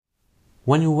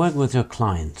When you work with your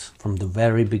client, from the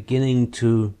very beginning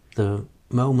to the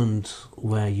moment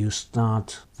where you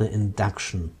start the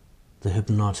induction, the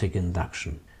hypnotic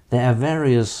induction, there are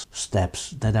various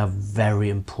steps that are very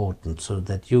important so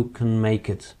that you can make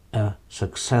it a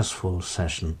successful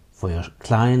session for your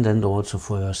client and also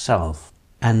for yourself.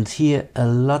 And here a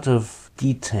lot of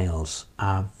details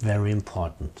are very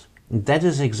important. That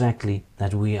is exactly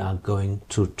that we are going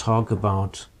to talk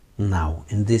about now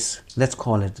in this, let's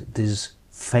call it this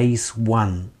phase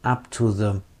 1 up to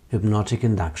the hypnotic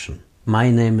induction. My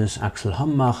name is Axel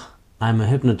Hombach. I'm a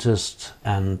hypnotist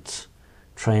and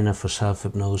trainer for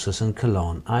self-hypnosis in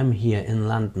Cologne. I'm here in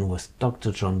London with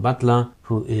Dr. John Butler,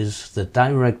 who is the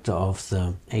director of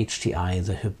the HTI,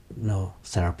 the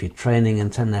Hypnotherapy Training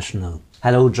International.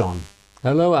 Hello, John.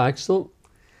 Hello, Axel,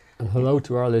 and hello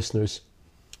to our listeners.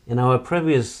 In our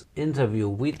previous interview,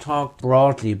 we talked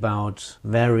broadly about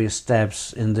various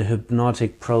steps in the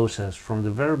hypnotic process from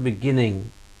the very beginning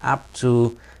up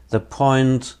to the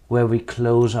point where we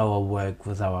close our work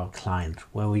with our client,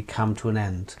 where we come to an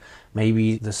end.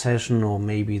 Maybe the session or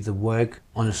maybe the work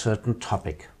on a certain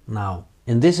topic. Now,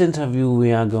 in this interview,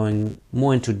 we are going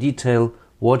more into detail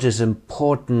what is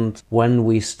important when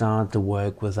we start the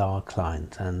work with our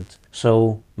client. And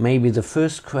so maybe the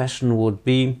first question would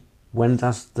be, when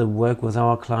does the work with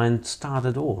our client start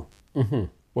at all?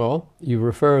 Well, you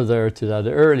refer there to that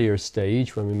earlier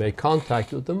stage when we make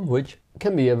contact with them, which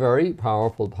can be a very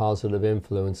powerful positive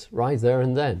influence right there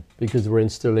and then, because we're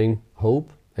instilling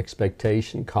hope,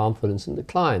 expectation, confidence in the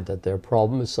client that their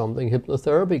problem is something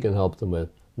hypnotherapy can help them with.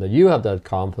 Now you have that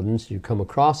confidence, you come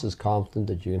across as confident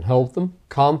that you can help them.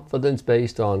 Confidence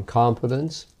based on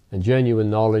competence and genuine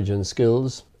knowledge and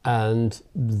skills, and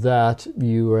that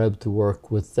you are able to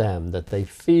work with them, that they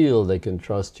feel they can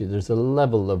trust you. There's a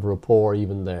level of rapport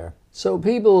even there. So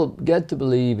people get to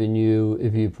believe in you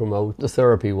if you promote the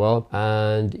therapy well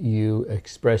and you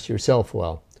express yourself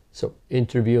well. So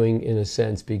interviewing, in a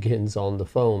sense, begins on the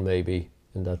phone maybe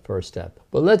in that first step.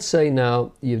 But let's say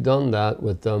now you've done that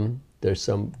with them. There's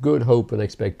some good hope and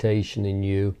expectation in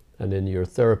you and in your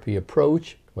therapy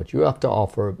approach, what you have to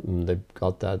offer, and they've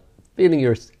got that feeling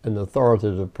you're an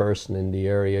authoritative person in the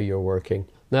area you're working.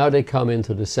 Now they come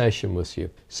into the session with you.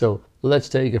 So let's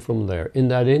take it from there. In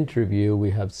that interview,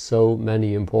 we have so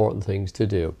many important things to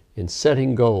do. In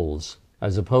setting goals,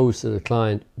 as opposed to the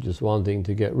client just wanting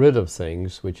to get rid of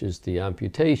things, which is the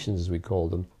amputations as we call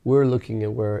them, we're looking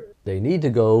at where they need to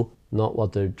go, not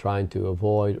what they're trying to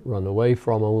avoid, run away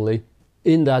from only.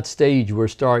 In that stage, we're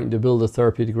starting to build a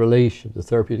therapeutic relation, the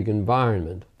therapeutic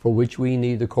environment, for which we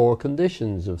need the core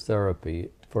conditions of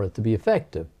therapy for it to be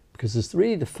effective. Because it's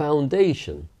really the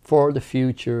foundation for the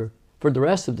future, for the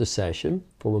rest of the session,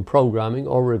 for when programming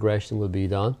or regression will be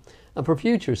done, and for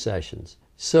future sessions.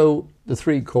 So the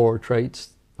 3 core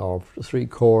traits, or 3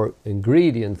 core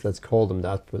ingredients, let's call them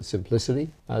that for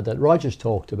simplicity, that Rogers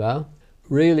talked about,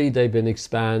 really they've been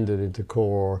expanded into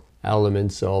core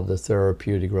elements of the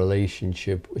therapeutic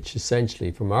relationship, which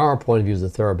essentially, from our point of view as a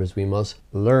therapist, we must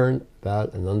learn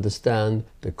about and understand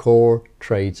the core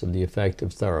traits of the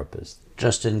effective therapist.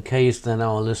 Just in case that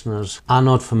our listeners are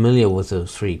not familiar with the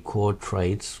 3 core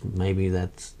traits, maybe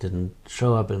that didn't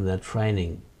show up in their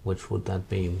training, which would that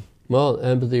be? Well,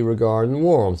 empathy, regard, and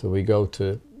warmth. If we go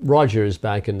to Rogers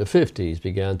back in the 50s,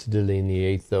 began to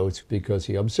delineate those because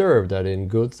he observed that in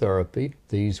good therapy,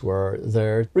 these were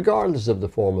there, regardless of the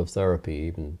form of therapy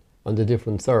even, and the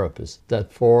different therapists,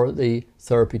 that for the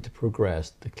therapy to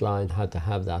progress, the client had to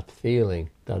have that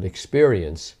feeling, that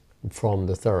experience from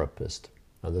the therapist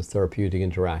and the therapeutic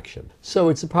interaction. So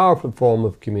it's a powerful form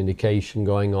of communication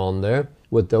going on there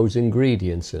with those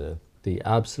ingredients in it, the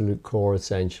absolute core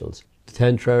essentials. The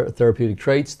 10 therapeutic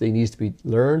traits, they need to be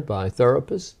learned by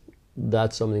therapists.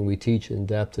 That's something we teach in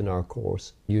depth in our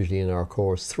course, usually in our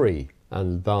course 3,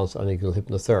 and Advanced Analytical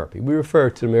Hypnotherapy. We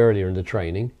referred to them earlier in the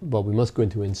training, but we must go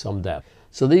into in some depth.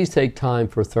 So these take time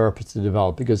for therapists to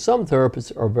develop, because some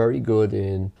therapists are very good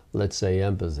in, let's say,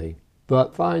 empathy,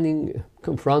 but finding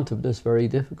confrontiveness very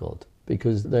difficult,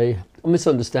 because they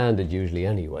misunderstand it usually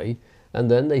anyway,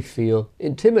 and then they feel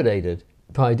intimidated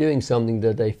by doing something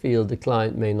that they feel the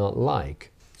client may not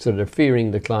like. So they're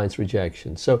fearing the client's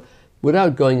rejection. So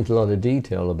without going into a lot of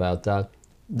detail about that,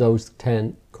 those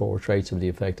 10 core traits of the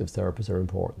effective therapist are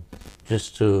important.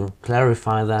 Just to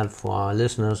clarify that for our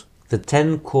listeners, the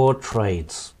 10 core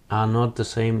traits are not the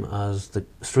same as the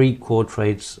 3 core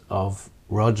traits of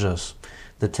Rogers.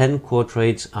 The 10 core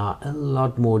traits are a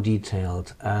lot more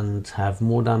detailed and have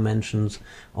more dimensions,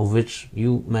 of which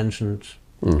you mentioned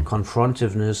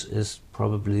confrontiveness is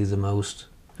probably the most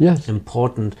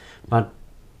important. But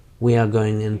we are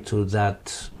going into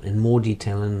that in more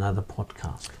detail in another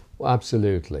podcast. Well,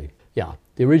 absolutely. Yeah.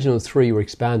 The original 3 were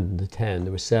expanded to 10.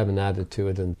 There were 7 added to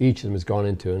it, and each of them has gone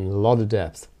into in a lot of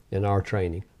depth in our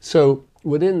training. So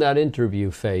within that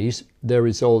interview phase, there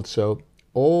is also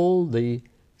all the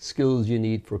skills you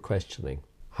need for questioning.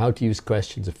 How to use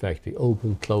questions effectively,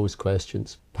 open, closed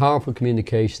questions, powerful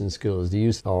communication skills, the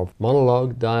use of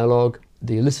monologue, dialogue,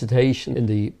 the elicitation in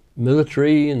the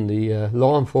military, in the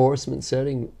law enforcement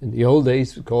setting. In the old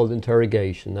days, we called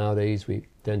interrogation. Nowadays, we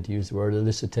tend to use the word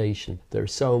elicitation.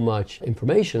 There's so much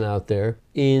information out there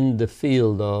in the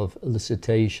field of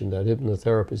elicitation that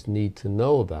hypnotherapists need to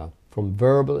know about, from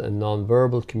verbal and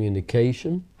non-verbal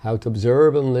communication, how to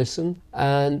observe and listen,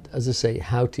 and, as I say,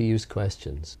 how to use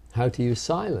questions, how to use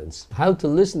silence, how to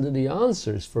listen to the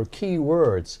answers for key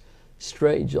words,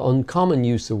 strange, uncommon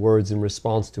use of words in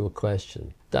response to a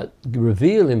question that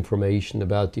reveal information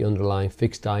about the underlying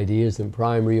fixed ideas and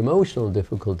primary emotional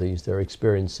difficulties they're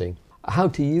experiencing. How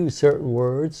to use certain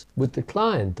words with the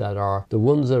client that are the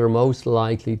ones that are most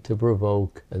likely to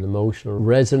provoke an emotional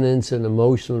resonance and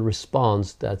emotional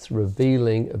response that's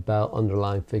revealing about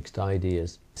underlying fixed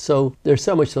ideas. So there's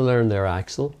so much to learn there,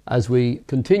 Axel. As we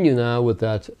continue now with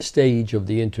that stage of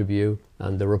the interview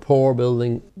and the rapport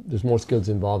building, there's more skills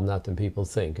involved in that than people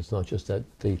think. It's not just that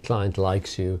the client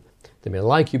likes you. They may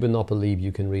like you but not believe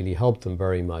you can really help them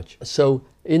very much. So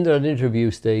in that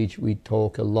interview stage, we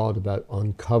talk a lot about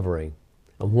uncovering.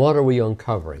 And what are we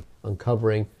uncovering?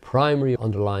 Uncovering primary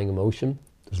underlying emotion.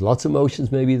 There's lots of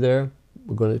emotions maybe there.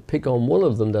 We're going to pick on one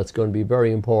of them that's going to be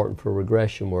very important for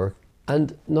regression work.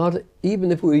 And not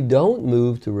even if we don't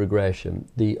move to regression,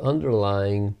 the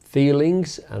underlying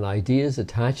feelings and ideas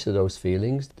attached to those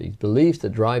feelings, these beliefs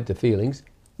that drive the feelings,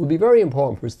 will be very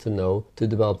important for us to know to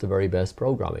develop the very best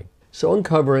programming. So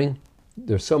uncovering,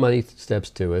 there's so many steps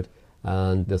to it,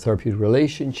 and the therapeutic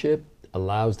relationship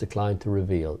allows the client to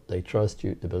reveal. They trust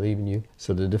you, they believe in you,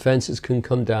 so the defenses can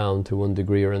come down to one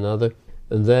degree or another.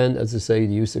 And then, as I say,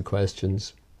 the use of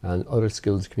questions and other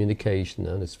skills of communication,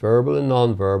 and it's verbal and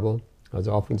non-verbal. As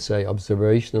I often say,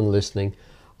 observation and listening.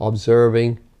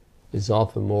 Observing is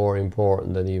often more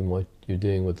important than even what you're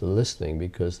doing with the listening,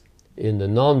 because in the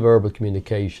non-verbal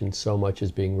communication, so much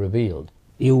is being revealed.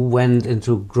 You went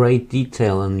into great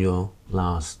detail in your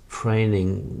last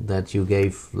training that you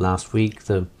gave last week,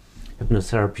 the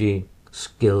hypnotherapy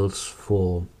skills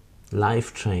for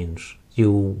life change.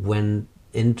 You went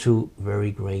into very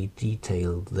great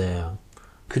detail there.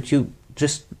 Could you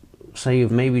just say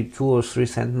maybe 2 or 3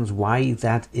 sentences why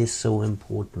that is so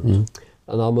important?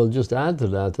 And I will just add to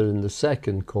that in the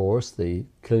second course, the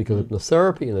clinical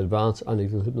hypnotherapy and advanced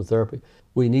analytical hypnotherapy,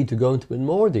 we need to go into in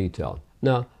more detail.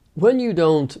 Now, when you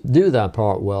don't do that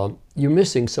part well, you're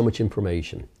missing so much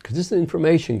information, because this is an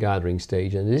information gathering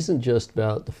stage, and it isn't just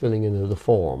about the filling in of the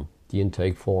form, the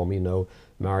intake form,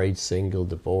 married, single,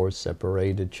 divorced,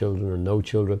 separated, children or no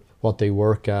children, what they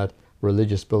work at,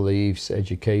 religious beliefs,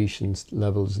 education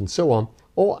levels, and so on,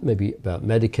 or maybe about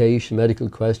medication, medical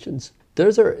questions.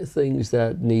 Those are things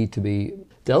that need to be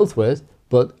dealt with,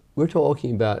 but we're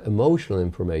talking about emotional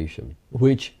information,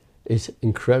 which is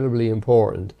incredibly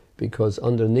important, because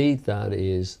underneath that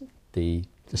is the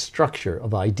structure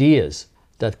of ideas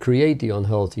that create the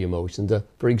unhealthy emotions.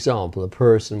 For example, a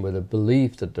person with a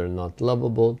belief that they're not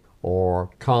lovable or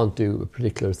can't do a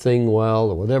particular thing well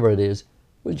or whatever it is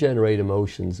will generate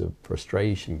emotions of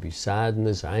frustration, be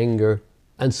sadness, anger.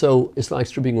 And so it's like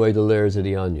stripping away the layers of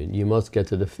the onion. You must get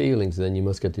to the feelings, and then you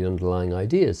must get to the underlying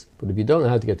ideas. But if you don't know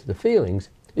how to get to the feelings,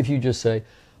 if you just say,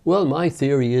 well, my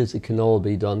theory is it can all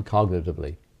be done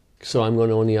cognitively, so I'm going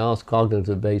to only ask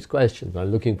cognitive-based questions.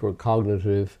 I'm looking for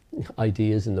cognitive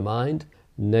ideas in the mind,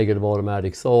 negative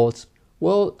automatic thoughts.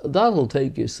 Well, that'll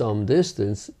take you some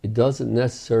distance. It doesn't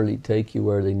necessarily take you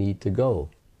where they need to go,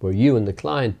 where you and the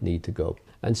client need to go.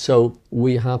 And so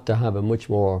we have to have a much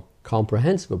more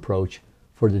comprehensive approach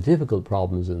for the difficult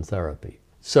problems in therapy.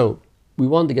 So we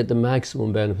want to get the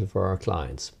maximum benefit for our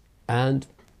clients. And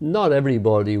not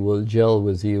everybody will gel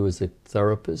with you as a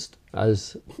therapist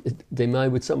as they might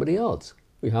with somebody else.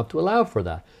 We have to allow for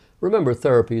that. Remember,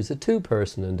 therapy is a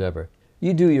two-person endeavor.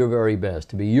 You do your very best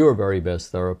to be your very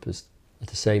best therapist. At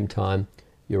the same time,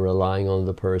 you're relying on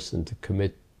the person to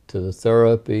commit to the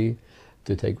therapy,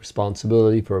 to take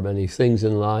responsibility for many things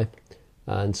in life,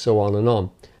 and so on and on.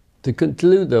 To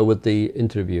conclude, though, with the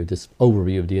interview, this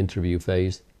overview of the interview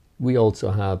phase, we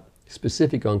also have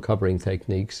specific uncovering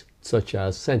techniques such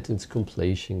as sentence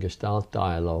completion, gestalt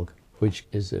dialogue, which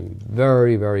is a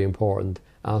very, very important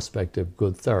aspect of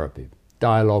good therapy.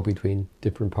 Dialogue between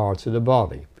different parts of the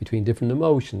body, between different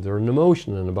emotions, or an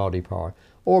emotion in a body part,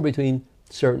 or between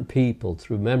certain people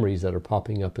through memories that are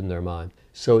popping up in their mind.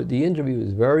 So the interview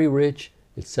is very rich.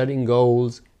 It's setting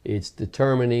goals. It's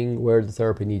determining where the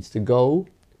therapy needs to go,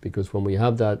 because when we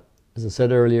have that, as I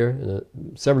said earlier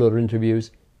in several other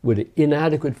interviews, with an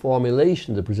inadequate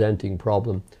formulation of the presenting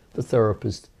problem, the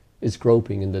therapist is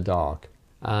groping in the dark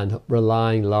and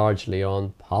relying largely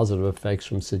on positive effects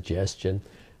from suggestion,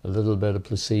 a little bit of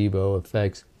placebo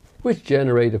effects, which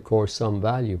generate, of course, some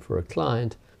value for a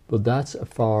client, but that's a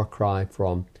far cry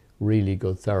from really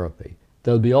good therapy.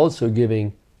 They'll be also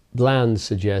giving bland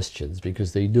suggestions,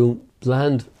 because they do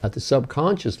bland at the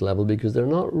subconscious level, because they're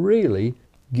not really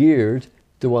geared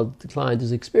to what the client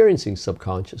is experiencing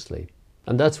subconsciously.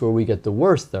 And that's where we get the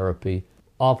worst therapy,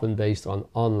 often based on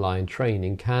online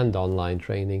training, canned online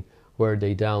training, where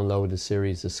they download a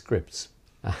series of scripts.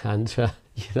 And,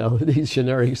 these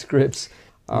generic scripts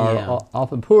are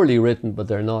often poorly written, but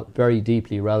they're not very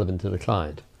deeply relevant to the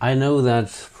client. I know that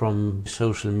from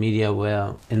social media,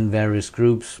 where in various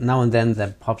groups, now and then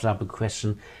there pops up a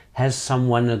question, has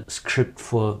someone a script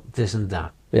for this and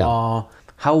that? Yeah. Or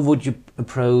how would you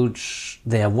approach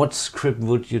there? What script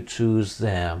would you choose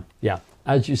there? Yeah,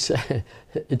 as you say,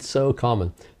 it's so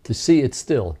common to see it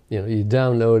still. You're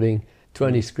downloading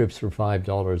 20 scripts for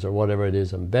 $5 or whatever it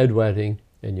is on bedwetting,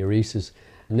 enuresis,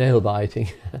 nail biting,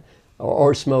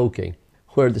 or smoking,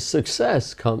 where the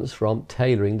success comes from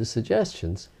tailoring the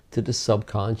suggestions to the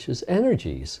subconscious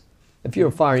energies. If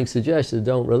you're firing suggestions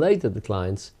that don't relate to the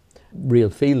client's real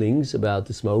feelings about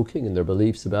the smoking and their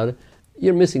beliefs about it,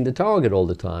 you're missing the target all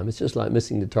the time. It's just like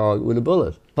missing the target with a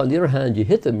bullet. On the other hand, you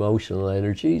hit the emotional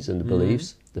energies and the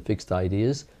beliefs, the fixed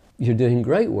ideas. You're doing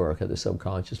great work at the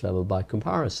subconscious level by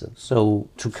comparison. So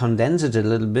to condense it a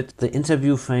little bit, the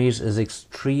interview phase is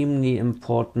extremely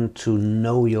important to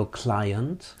know your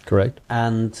client. Correct.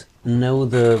 And know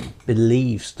the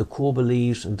beliefs, the core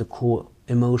beliefs and the core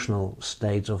emotional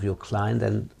states of your client,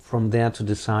 and from there to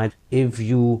decide if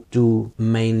you do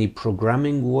mainly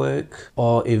programming work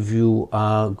or if you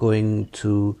are going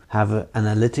to have an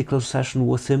analytical session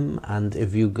with him. And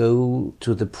if you go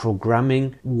to the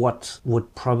programming, what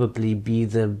would probably be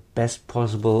the best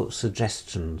possible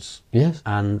suggestions? Yes.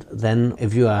 And then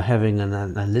if you are having an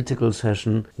analytical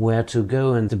session, where to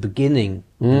go in the beginning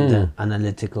in the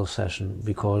analytical session,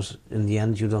 because in the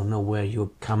end you don't know where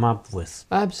you come up with.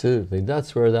 Absolutely.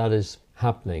 That's where that is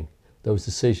happening. Those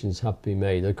decisions have to be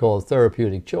made. They're called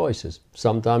therapeutic choices.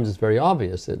 Sometimes it's very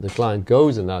obvious that the client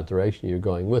goes in that direction, you're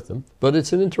going with them. But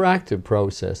it's an interactive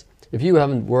process. If you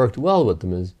haven't worked well with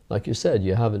them, as like you said,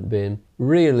 you haven't been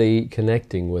really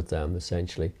connecting with them,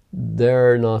 essentially,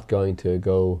 they're not going to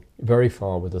go very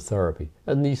far with the therapy,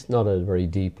 at least not at a very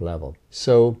deep level.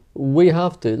 So we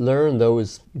have to learn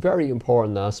those very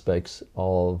important aspects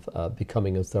of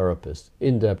becoming a therapist.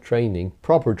 In-depth training,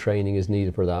 proper training is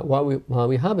needed for that. While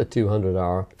we have a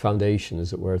 200-hour foundation,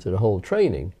 as it were, to the whole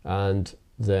training, and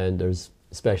then there's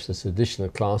specialist additional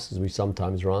classes we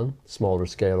sometimes run, smaller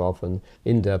scale often,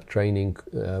 in-depth training,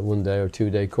 1 day or 2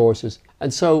 day courses.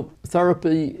 And so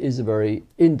therapy is a very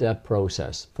in-depth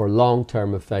process for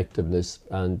long-term effectiveness,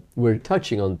 and we're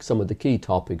touching on some of the key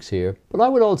topics here. But I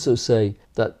would also say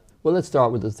that, well, let's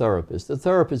start with the therapist. The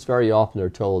therapists very often are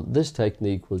told this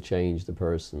technique will change the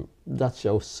person. That's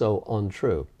just so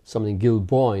untrue. Something Gil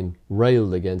Boyne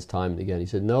railed against time and again. He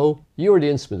said, no, you are the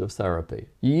instrument of therapy.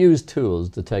 You use tools,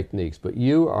 the techniques, but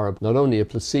you are not only a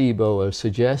placebo, a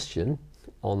suggestion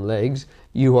on legs,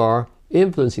 you are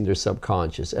influencing their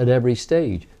subconscious at every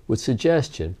stage with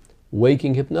suggestion,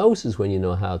 waking hypnosis when you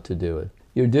know how to do it.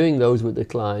 You're doing those with the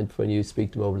client when you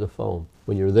speak to them over the phone,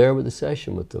 when you're there with the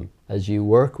session with them, as you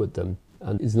work with them.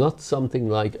 And it's not something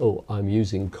like, oh, I'm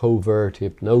using covert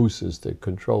hypnosis to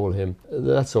control him.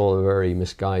 That's all very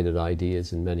misguided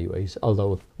ideas in many ways,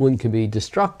 although one can be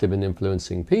destructive in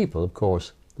influencing people, of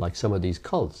course, like some of these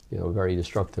cults, very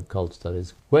destructive cults, that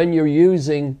is. When you're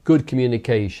using good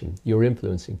communication, you're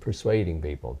influencing, persuading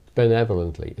people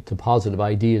benevolently to positive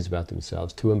ideas about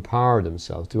themselves, to empower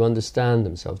themselves, to understand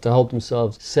themselves, to help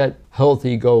themselves set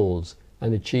healthy goals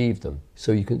and achieve them.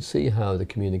 So you can see how the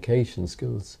communication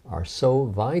skills are so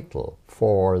vital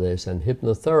for this, and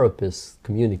hypnotherapists'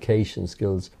 communication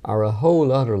skills are a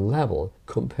whole other level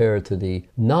compared to the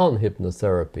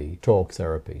non-hypnotherapy talk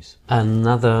therapies.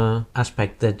 Another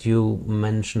aspect that you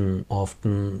mention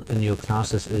often in your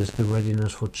classes is the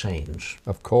readiness for change.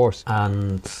 Of course.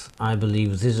 And I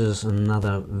believe this is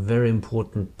another very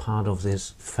important part of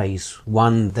this phase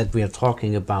one that we are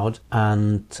talking about,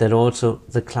 and that also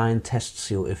the client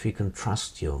tests you if he can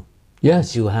trust you.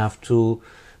 Yes. You have to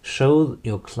show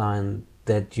your client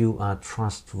that you are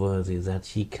trustworthy, that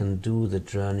he can do the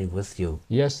journey with you.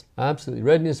 Yes, absolutely.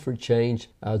 Readiness for change.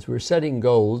 As we're setting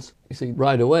goals, you see,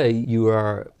 right away you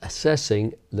are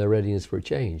assessing their readiness for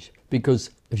change. Because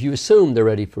if you assume they're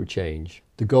ready for change,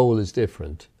 the goal is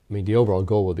different. I mean, the overall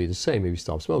goal will be the same if you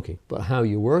stop smoking. But how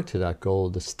you work to that goal,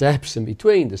 the steps in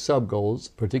between, the sub-goals,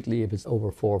 particularly if it's over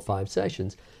 4 or 5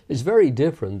 sessions, is very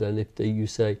different than if you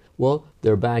say, well,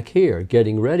 they're back here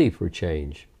getting ready for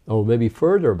change. Or maybe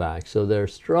further back, so they're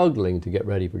struggling to get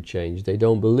ready for change. They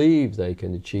don't believe they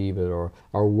can achieve it or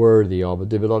are worthy of it.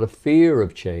 They have a lot of fear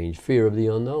of change, fear of the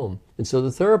unknown. And so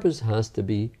the therapist has to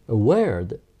be aware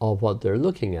of what they're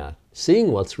looking at,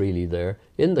 seeing what's really there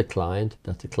in the client,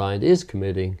 that the client is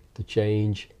committing to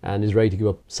change and is ready to give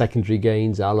up secondary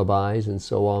gains, alibis, and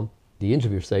so on. The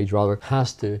interview stage, rather,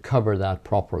 has to cover that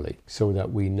properly so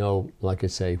that we know, like I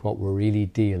say, what we're really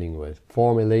dealing with.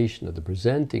 Formulation of the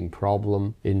presenting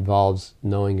problem involves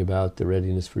knowing about the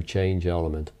readiness for change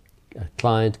element. A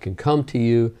client can come to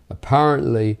you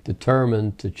apparently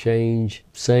determined to change,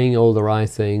 saying all the right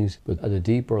things, but at a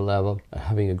deeper level,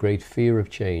 having a great fear of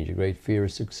change, a great fear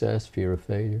of success, fear of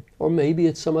failure. Or maybe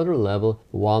at some other level,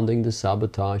 wanting to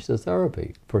sabotage the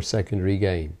therapy for secondary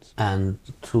gains. And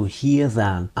to hear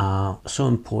that are so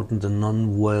important the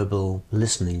non-verbal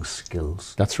listening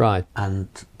skills. That's right. And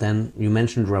then you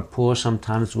mentioned rapport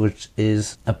sometimes, which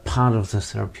is a part of the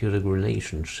therapeutic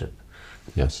relationship.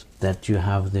 Yes. That you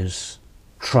have this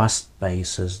trust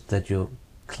basis, that your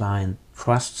client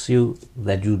trusts you,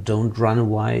 that you don't run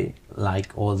away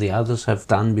like all the others have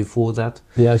done before that.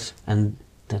 Yes. And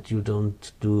that you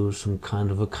don't do some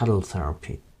kind of a cuddle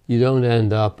therapy. You don't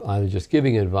end up either just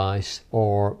giving advice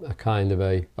or a kind of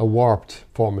a warped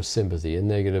form of sympathy, a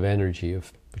negative energy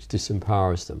which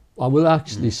disempowers them. I will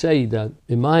actually say that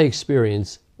in my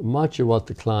experience, much of what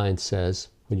the client says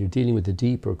when you're dealing with the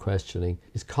deeper questioning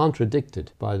is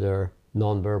contradicted by their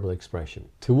non-verbal expression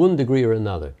to one degree or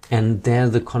another. And there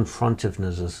the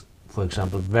confrontiveness is, for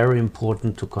example, very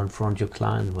important to confront your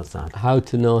client with that. How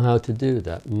to know how to do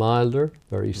that. Milder,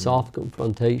 very soft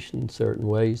confrontation in certain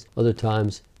ways, other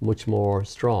times much more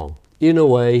strong. In a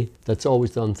way that's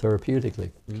always done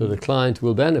therapeutically. So the client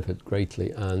will benefit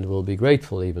greatly and will be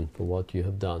grateful even for what you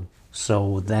have done.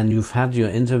 So then you've had your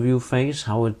interview phase,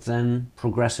 how it's then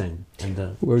progressing in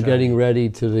the We're journey? getting ready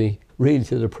to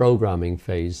the programming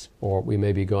phase, or we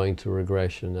may be going to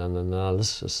regression and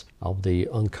analysis of the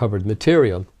uncovered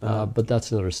material, but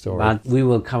that's another story. But we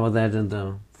will cover that in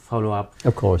the follow-up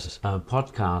Of course.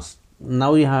 podcast.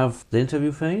 Now you have the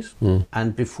interview phase,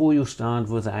 and before you start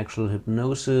with the actual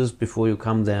hypnosis, before you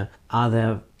come there, are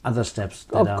there other steps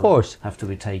that have to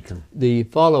be taken? The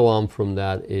follow-on from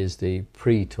that is the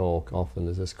pre-talk, often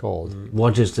as it's called.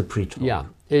 What is the pre-talk? Yeah,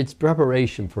 it's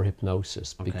preparation for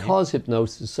hypnosis. Okay. Because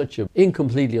hypnosis is such an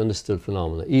incompletely understood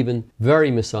phenomenon, even very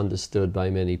misunderstood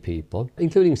by many people,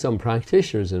 including some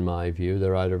practitioners in my view.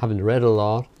 They're either haven't read a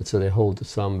lot, and so they hold to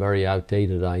some very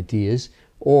outdated ideas,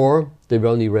 or they've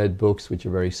only read books which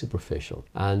are very superficial.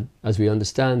 And as we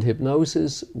understand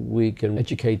hypnosis, we can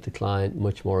educate the client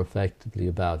much more effectively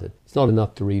about it. It's not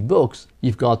enough to read books.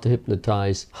 You've got to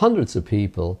hypnotize hundreds of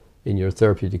people in your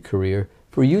therapeutic career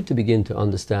for you to begin to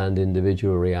understand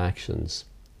individual reactions,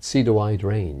 see the wide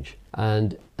range.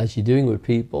 And as you're doing with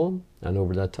people, and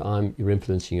over that time you're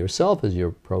influencing yourself as you're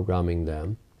programming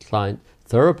them, client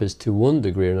therapists to one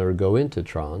degree or another go into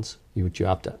trance, which you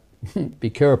have to be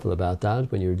careful about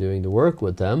that when you're doing the work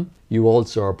with them. You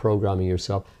also are programming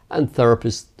yourself, and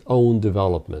therapists' own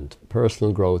development,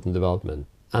 personal growth and development,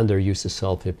 and their use of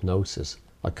self-hypnosis.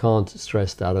 I can't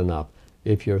stress that enough.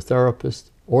 If your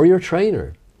therapist or your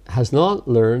trainer has not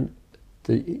learned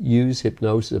to use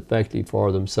hypnosis effectively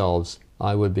for themselves,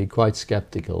 I would be quite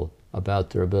skeptical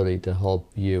about their ability to help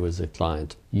you as a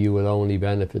client. You will only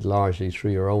benefit largely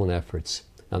through your own efforts,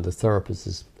 and the therapist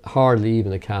is hardly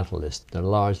even a catalyst. They're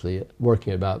largely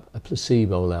working at about a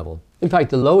placebo level. In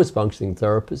fact, the lowest functioning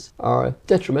therapists are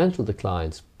detrimental to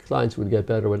clients. Clients would get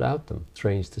better without them,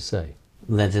 strange to say.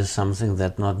 That is something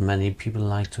that not many people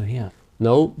like to hear.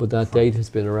 No, but that data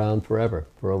has been around forever,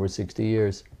 for over 60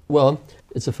 years. Well,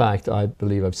 it's a fact. I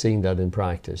believe I've seen that in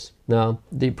practice. Now,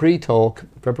 the pre-talk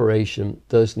preparation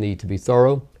does need to be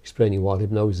thorough, explaining what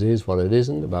hypnosis is, what it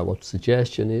isn't, about what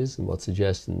suggestion is and what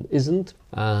suggestion isn't.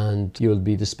 And you'll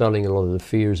be dispelling a lot of the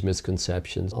fears,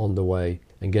 misconceptions on the way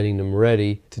and getting them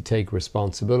ready to take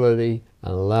responsibility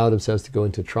and allow themselves to go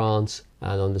into trance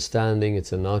and understanding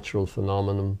it's a natural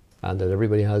phenomenon and that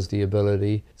everybody has the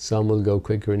ability. Some will go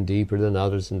quicker and deeper than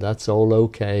others, and that's all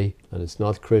okay, and it's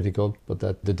not critical, but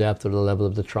that the depth or the level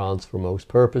of the trance for most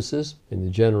purposes in the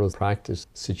general practice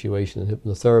situation in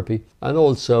hypnotherapy. And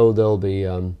also they'll be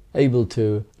able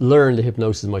to learn the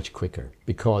hypnosis much quicker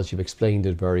because you've explained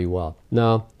it very well.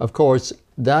 Now, of course,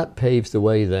 that paves the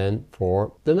way then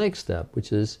for the next step,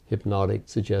 which is hypnotic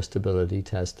suggestibility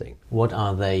testing. What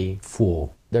are they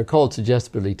for? They're called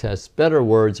suggestibility tests. Better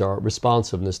words are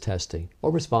responsiveness testing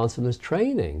or responsiveness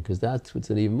training, because that's what's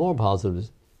an even more positive.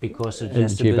 Because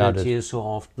suggestibility is so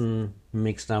often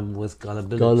mixed up with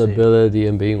gullibility. Gullibility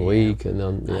and being weak.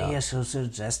 And you're so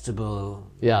suggestible.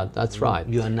 Yeah, that's right.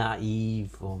 You're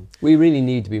naive. We really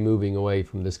need to be moving away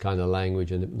from this kind of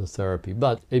language in hypnotherapy,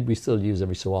 but we still use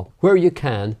every so often. Where you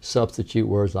can, substitute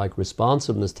words like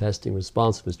responsiveness testing,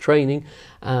 responsiveness training,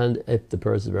 and if the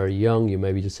person is very young, you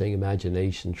may be just saying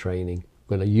imagination training.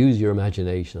 We're going to use your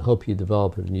imagination, help you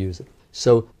develop it and use it.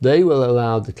 So they will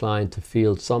allow the client to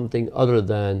feel something other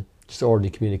than just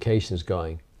ordinary communications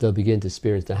going. They'll begin to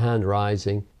experience the hand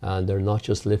rising, and they're not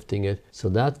just lifting it. So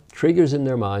that triggers in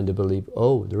their mind to believe,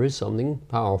 oh, there is something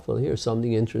powerful here,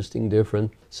 something interesting,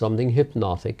 different, something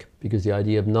hypnotic, because the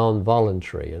idea of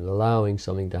non-voluntary and allowing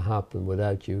something to happen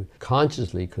without you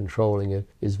consciously controlling it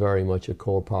is very much a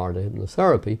core part of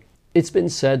hypnotherapy. It's been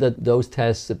said that those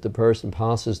tests, if the person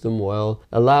passes them well,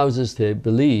 allows us to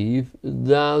believe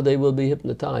now they will be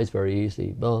hypnotized very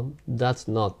easily. Well, that's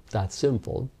not that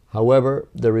simple. However,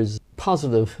 there is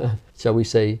positive, shall we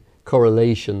say,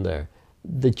 correlation there.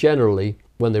 That generally,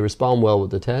 when they respond well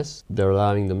with the test, they're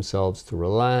allowing themselves to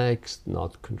relax,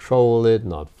 not control it,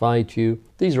 not fight you.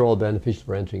 These are all beneficial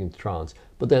for entering into trance.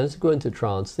 But then as you go into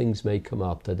trance, things may come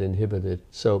up that inhibit it.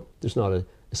 So there's not a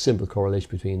simple correlation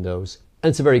between those. And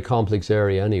it's a very complex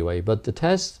area anyway, but the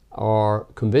tests are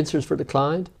convincers for the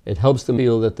client. It helps them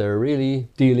feel that they're really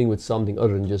dealing with something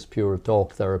other than just pure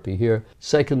talk therapy here.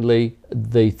 Secondly,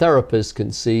 the therapist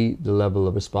can see the level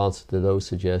of response to those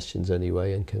suggestions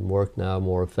anyway, and can work now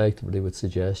more effectively with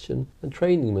suggestion and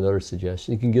training them with other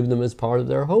suggestions. You can give them as part of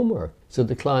their homework. So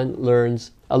the client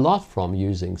learns a lot from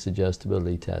using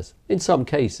suggestibility tests. In some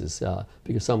cases,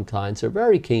 because some clients are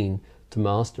very keen to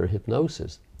master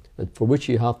hypnosis, for which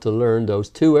you have to learn those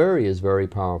two areas very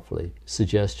powerfully,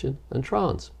 suggestion and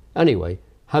trance. Anyway,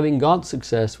 having got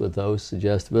success with those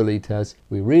suggestibility tests,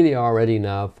 we really are ready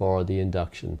now for the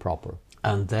induction proper.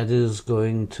 And that is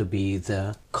going to be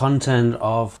the content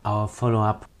of our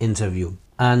follow-up interview.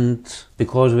 And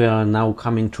because we are now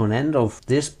coming to an end of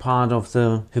this part of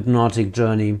the hypnotic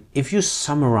journey, if you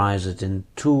summarize it in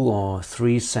 2 or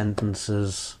 3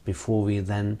 sentences before we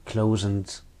then close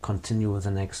and continue with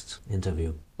the next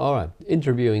interview. All right,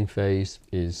 interviewing phase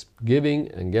is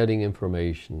giving and getting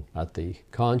information at the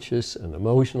conscious and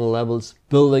emotional levels,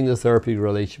 building the therapeutic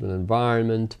relationship and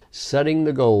environment, setting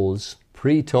the goals,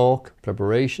 pre-talk,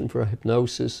 preparation for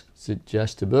hypnosis,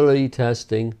 suggestibility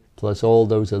testing, plus all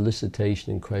those elicitation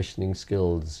and questioning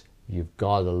skills. You've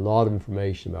got a lot of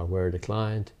information about where the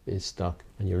client is stuck,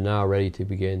 and you're now ready to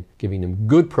begin giving them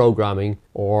good programming,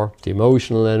 or the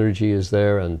emotional energy is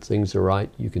there and things are right,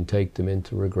 you can take them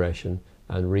into regression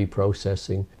and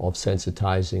reprocessing of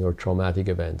sensitizing or traumatic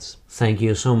events. Thank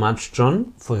you so much,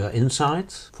 John, for your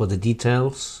insights, for the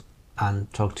details,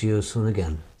 and talk to you soon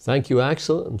again. Thank you,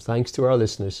 Axel, and thanks to our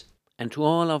listeners. And to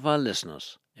all of our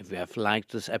listeners, if you have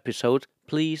liked this episode,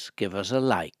 please give us a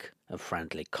like, a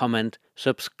friendly comment,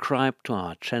 subscribe to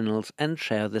our channels, and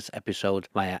share this episode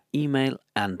via email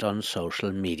and on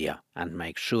social media. And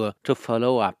make sure to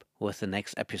follow up with the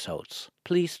next episodes.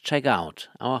 Please check out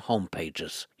our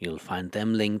homepages. You'll find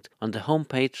them linked on the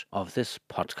homepage of this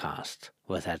podcast.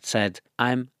 With that said,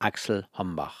 I'm Axel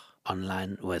Hombach,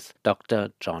 online with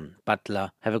Dr. John Butler.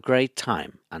 Have a great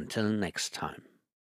time. Until next time.